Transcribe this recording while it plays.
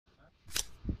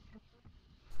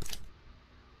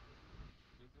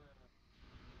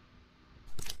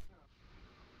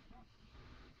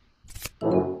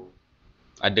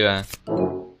Ada lah.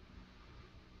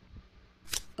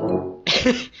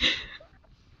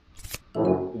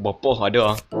 Berapa ada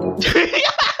lah.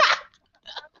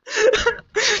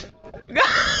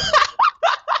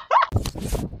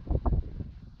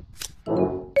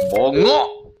 Bongok.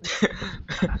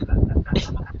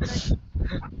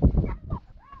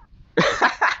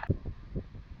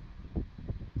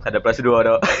 Ada plus 2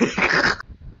 dah.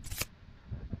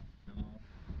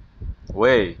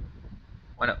 Wey.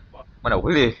 Mana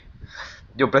boleh?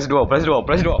 Jom plus 2.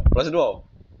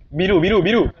 Biru.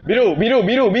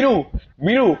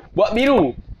 Buat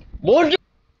biru. Bodoh.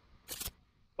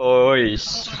 Oi.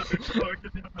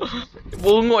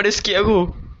 Bongok dia sikit aku.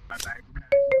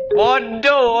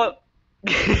 Bodoh.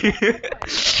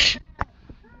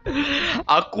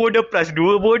 Aku ada plus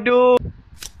 2 bodoh.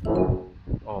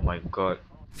 Oh my god.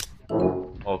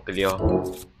 Oh clear.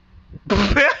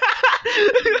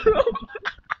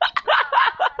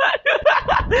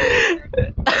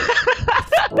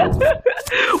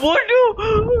 Bodoh.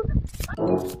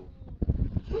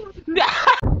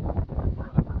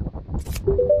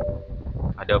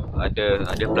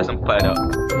 Ada plus 4 tak?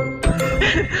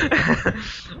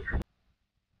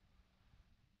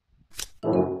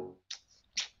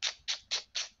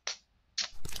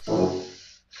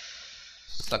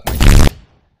 Suck my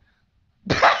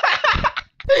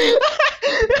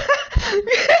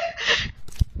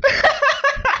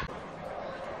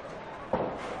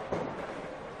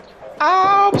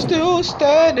I'm still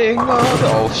standing on.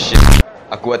 Oh shit.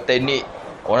 Aku buat teknik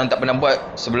orang tak pernah buat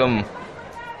sebelum.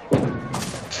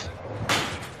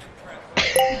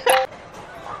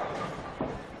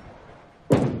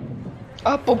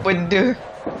 Apa benda?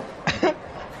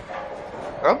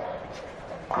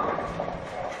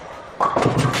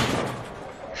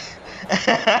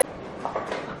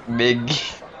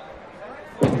 Maggie.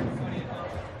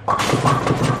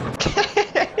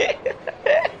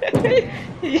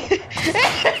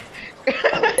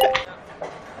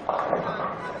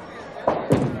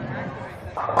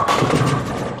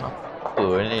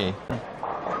 Apa ni?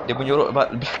 Dia menyorok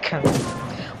belakang.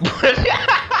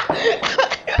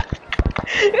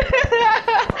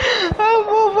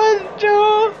 Apa benda?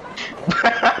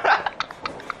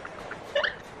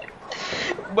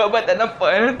 Babat tak nampak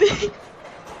nanti.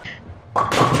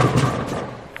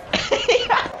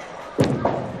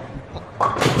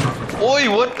 Oi,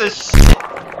 what the shit?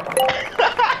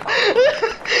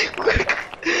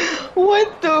 What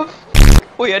the f...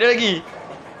 Oi, ada lagi.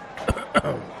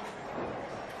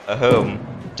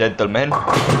 Gentleman.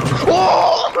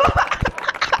 Oh!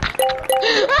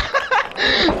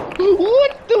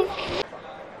 What the f...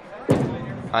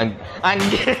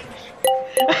 Anjir.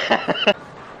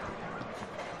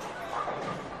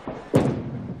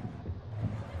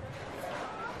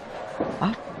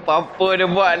 Apa dia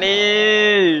buat ni?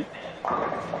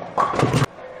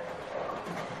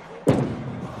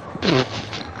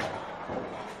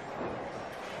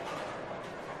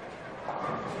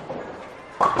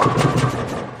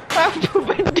 Apa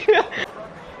benda?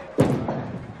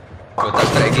 Kau tak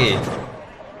strike lagi?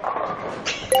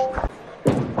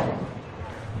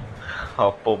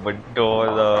 Apa benda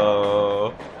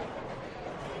lah?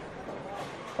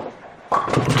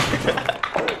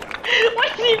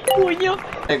 Masih punya.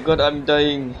 My god, I'm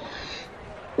dying.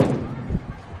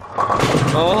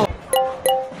 Oh.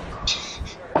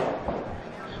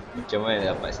 Macam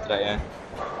mana dapat strike ah?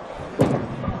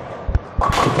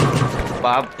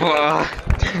 Apa?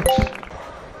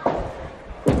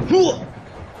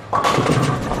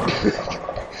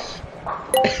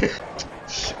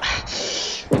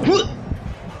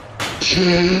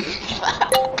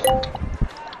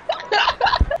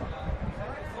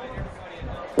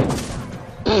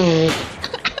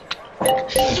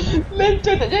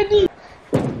 Lancar tak jadi.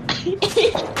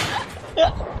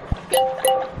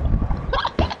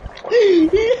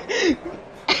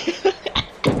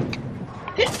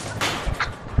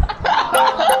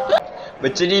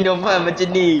 Macam ni Noval, macam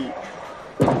ni.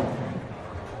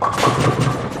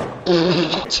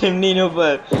 Macam ni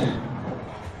Noval.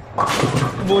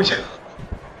 Bodoh.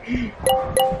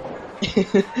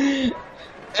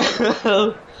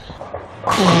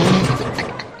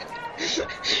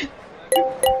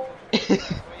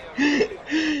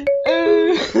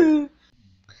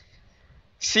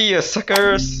 See ya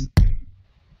suckers.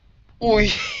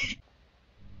 Ui.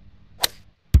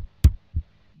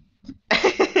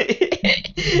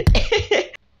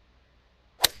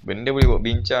 Benda boleh buat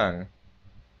bincang.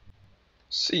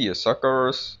 See ya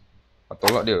suckers.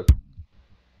 Tolak dia.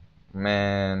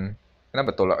 Man,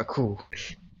 kenapa tolak aku?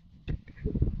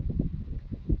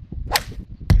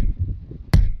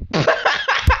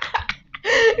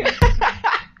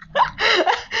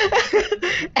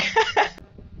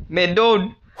 Man,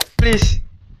 don't. Please.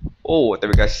 Oh,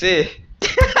 terima kasih.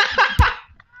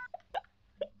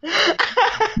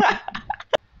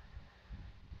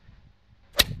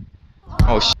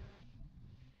 Oh,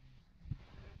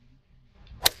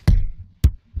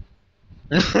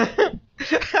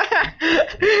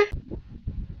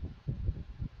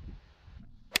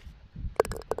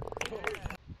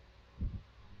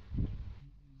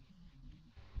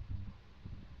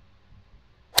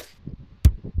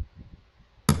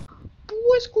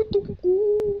 Puasku tunggu.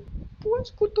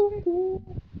 Puasku tunggu.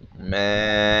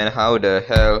 Man, how the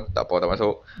hell? Tak apa, tak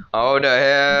masuk. How the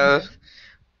hell?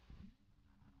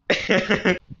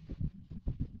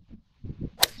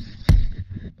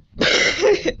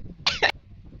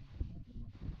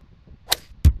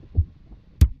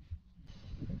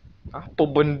 Apa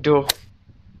benda?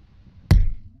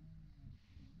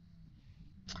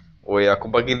 Oi, aku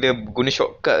bagi dia guna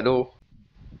shortcut tu.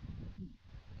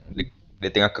 Dia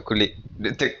tengah calculate.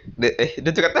 Dia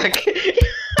tukar target.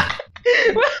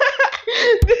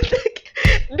 dia,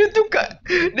 dia tukar.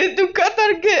 Dia tukar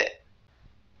target.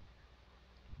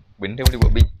 Benda boleh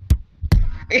buat big.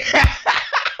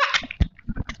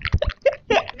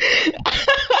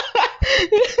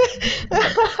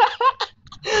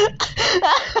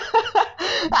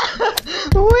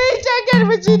 Weh, jangan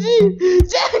macam ni.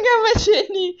 Jangan macam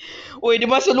ni. Weh, dia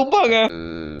masuk lubang ah.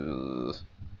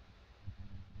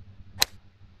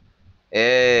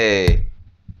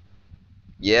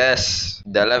 Yes.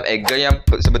 Dalam angle yang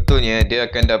sebetulnya dia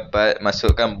akan dapat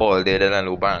masukkan ball dia dalam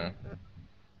lubang.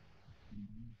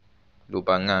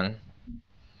 Lubangan.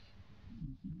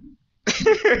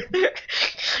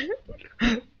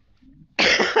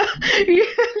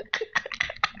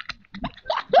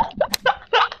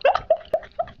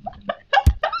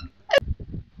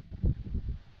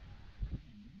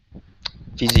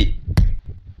 Fizik.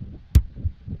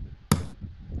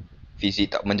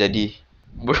 Fizik tak menjadi.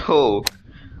 Bro.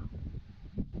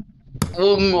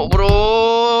 Bunguk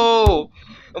bro.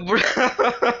 Bro.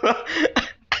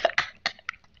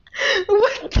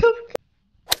 What the?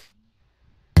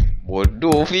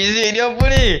 Bodoh, fizik dia apa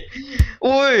ni?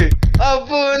 Oi,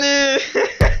 apa ni?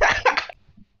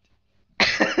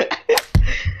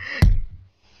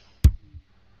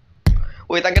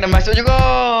 Oi, tak kena masuk juga.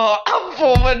 Apa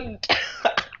benda?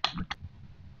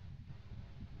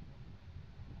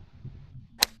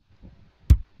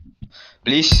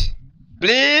 Please.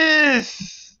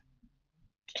 Please.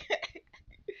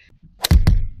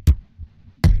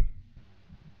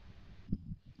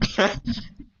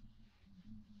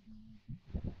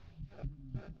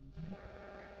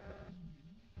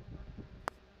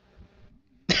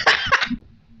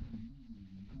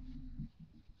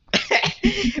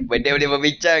 Benda boleh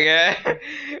berbincang eh.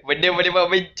 Benda boleh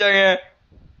berbincang eh.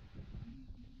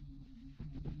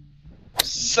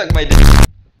 Suck my dick.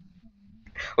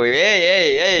 Oi,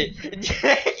 hey.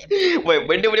 Wait,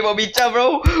 benda boleh berbincang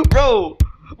bro. Bro.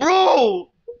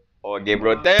 Okay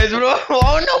bro, thanks bro.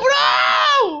 Oh no bro.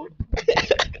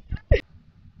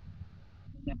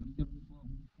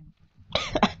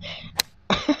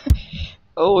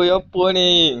 Oh, apa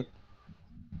ni?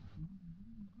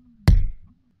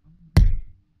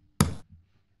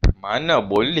 Mana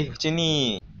boleh macam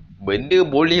ni? Benda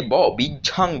boleh bawa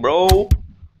bincang bro.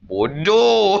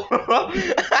 Bodoh.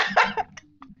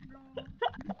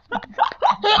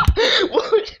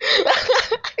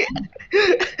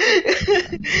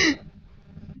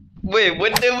 Weh,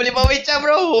 benda boleh bawa bincang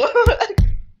bro.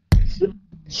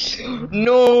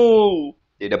 No.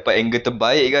 Dia dapat angle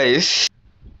terbaik guys.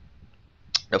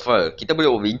 Dafal, kita boleh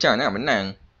berbincang nak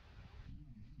menang.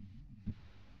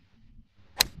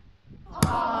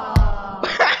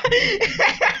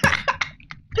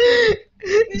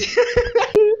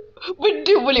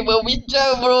 Benda boleh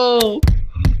berbincang bro.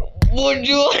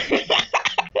 Bodoh.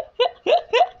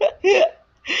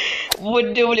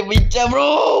 Benda boleh bincang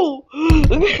bro.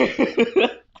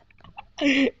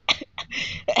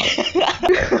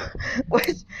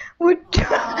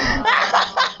 Bodoh.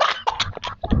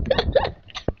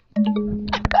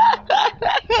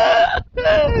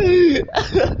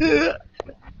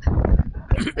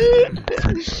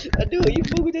 Aduh,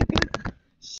 ibu aku jatuh.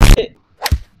 Shit.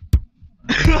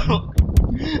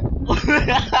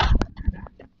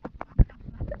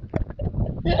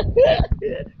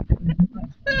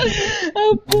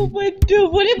 Apa benda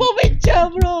boleh bawa bincang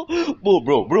bro.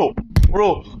 Bro.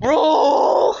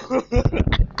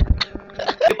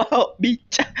 Bawa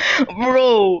bincang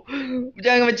bro.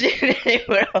 Jangan macam ni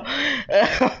bro.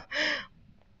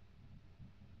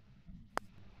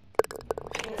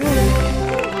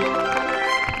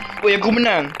 Woi, aku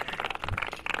menang.